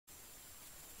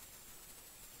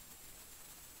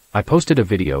I posted a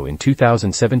video in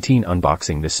 2017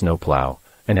 unboxing this snow plow,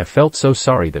 and have felt so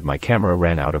sorry that my camera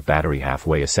ran out of battery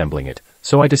halfway assembling it,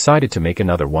 so I decided to make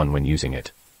another one when using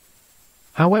it.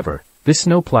 However, this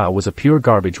snow plow was a pure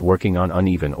garbage working on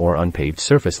uneven or unpaved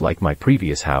surface like my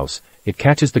previous house. It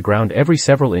catches the ground every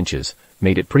several inches,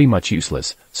 made it pretty much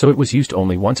useless, so it was used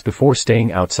only once before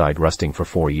staying outside rusting for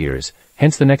 4 years,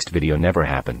 hence the next video never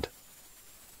happened.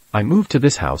 I moved to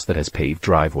this house that has paved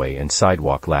driveway and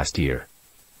sidewalk last year.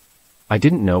 I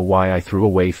didn't know why I threw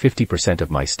away 50% of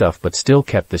my stuff but still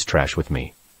kept this trash with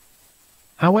me.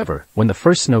 However, when the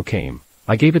first snow came,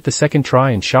 I gave it the second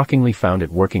try and shockingly found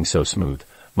it working so smooth.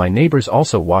 My neighbors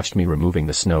also watched me removing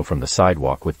the snow from the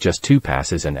sidewalk with just 2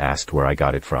 passes and asked where I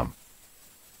got it from.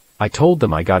 I told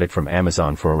them I got it from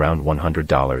Amazon for around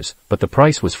 $100, but the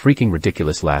price was freaking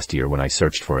ridiculous last year when I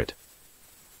searched for it.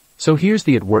 So here's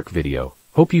the at work video.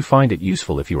 Hope you find it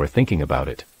useful if you are thinking about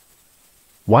it.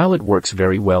 While it works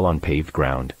very well on paved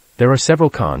ground, there are several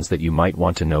cons that you might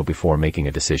want to know before making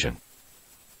a decision.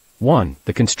 1.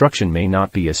 The construction may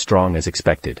not be as strong as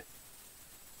expected.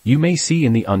 You may see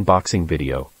in the unboxing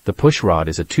video, the push rod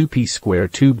is a 2-piece square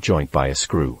tube joint by a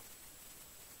screw.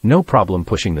 No problem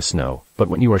pushing the snow, but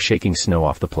when you are shaking snow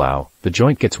off the plow, the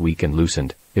joint gets weak and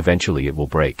loosened, eventually it will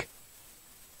break.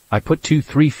 I put 2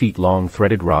 3-feet long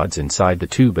threaded rods inside the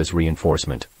tube as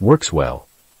reinforcement, works well.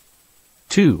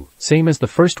 2. Same as the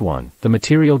first one, the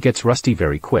material gets rusty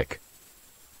very quick.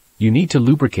 You need to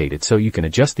lubricate it so you can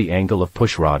adjust the angle of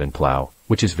push rod and plow,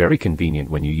 which is very convenient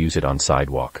when you use it on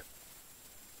sidewalk.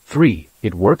 3.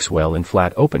 It works well in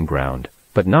flat open ground,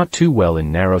 but not too well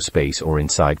in narrow space or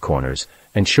inside corners,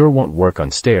 and sure won't work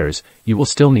on stairs. You will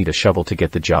still need a shovel to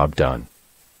get the job done.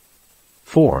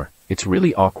 4. It's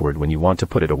really awkward when you want to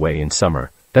put it away in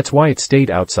summer. That's why it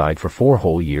stayed outside for 4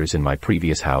 whole years in my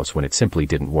previous house when it simply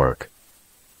didn't work.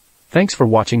 Thanks for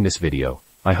watching this video.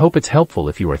 I hope it's helpful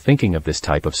if you are thinking of this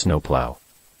type of snowplow.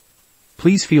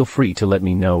 Please feel free to let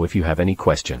me know if you have any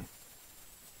question.